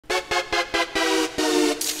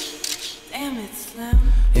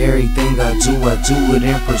Everything I do it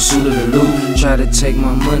in pursuit of the loot. Try to take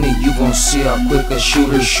my money, you gon' see how quick a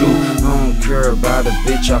shooter shoot. I don't care about a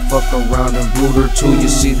bitch, I fuck around and boot her too. You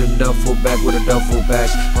see the duffel bag with a duffel bag,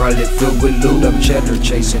 probably filled with loot. I'm cheddar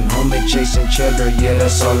chasing, homie chasing cheddar, yeah,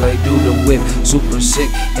 that's all I do. The whip, super sick,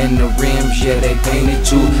 and the rims, yeah, they painted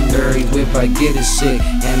too. Every whip I get is sick,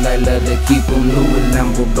 and I love to keep them new. With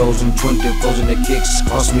Lambo doors and 24s and the kicks,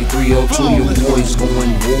 cost me 302. Your boys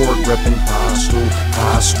going ward, reppin'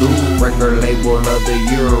 PASSDU, record label of the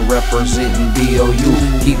year, representing BOU.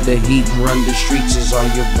 Keep the heat and run the streets is all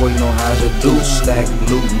your boy know how to do. Stack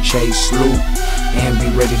loot and chase loot, and be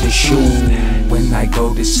ready to shoot. When I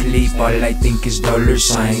go to sleep, all I think is dollar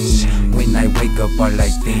signs. When I wake up, all I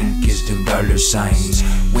think is them dollar signs.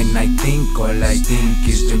 When I think, all I think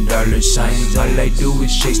is them dollar signs. All I do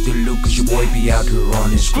is chase the loot, cause your boy be out here on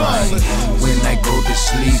his grind. When I go to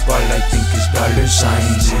sleep, all I think is dollar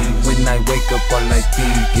signs. When I wake up, all I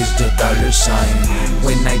think is the dollar sign.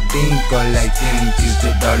 When I think, all I think is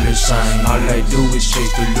the dollar sign. All I do is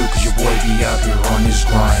chase the loot, cause your boy be out here on his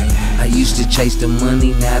grind. I used to chase the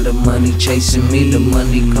money, now the money chasing me. The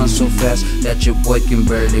money comes so fast that your boy can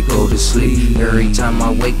barely go to sleep. Every time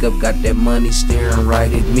I wake up, got that money staring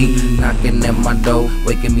right at me, knocking at my door,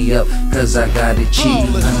 waking me up, cause I got it cheap.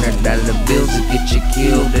 $100 bills to get you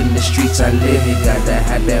killed in the streets I live. You gotta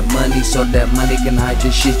have that money so that money can hide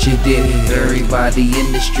your shit you did. Everybody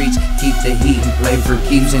in the streets, keep the heat and play for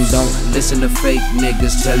keeps. And don't listen to fake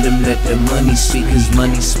niggas, tell them let the money speak, cause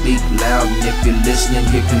money speak loud. And if you're listening,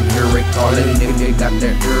 you can hear it calling. And if you got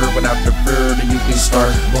that ear without the fur, then you can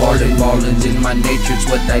start ballin'. Balling's in my nature, it's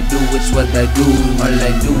what I do, it's what I do. All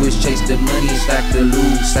I do is chase the money and stack the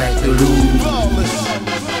loot, stack the loot.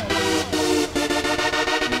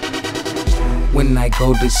 When I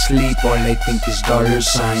go to sleep, all I think is dollar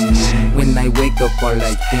signs. When I wake up, all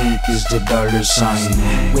I think is the dollar sign.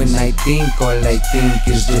 When I think, all I think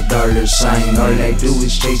is the dollar sign. All I do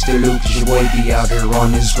is chase the loot, cause your boy be out here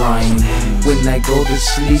on his grind. When I go to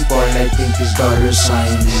sleep, all I think is dollar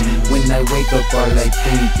signs. When I wake up, all I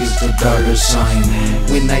think is the dollar sign.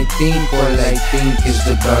 When I think, all I think is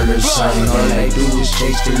the dollar sign. All I do is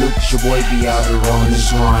chase the loot, cause your boy be out here on his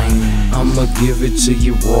grind. I'ma give it to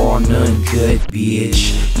you raw and uncut,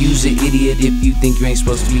 bitch. You's an idiot if you think you ain't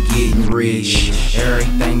supposed to be getting rich.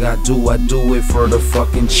 Everything I do it for the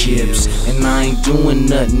fucking chips. And I ain't doing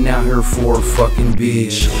nothing out here for a fucking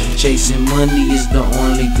bitch. Chasing money is the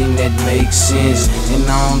only thing that makes sense. And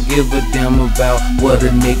I don't give a damn about what a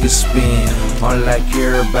nigga spend. All I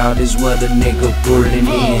care about is what a nigga pulling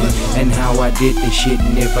in, and how I did the shit,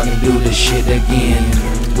 and if I can do the shit again.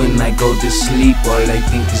 When I go to sleep, all I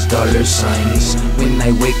think is dollar signs. When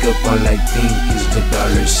I wake up, all I think is the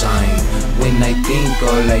dollar sign. When I think,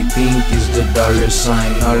 all I think is the dollar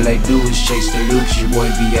sign. All I do is chase the loot, your boy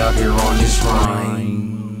be out here on his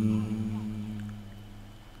grind.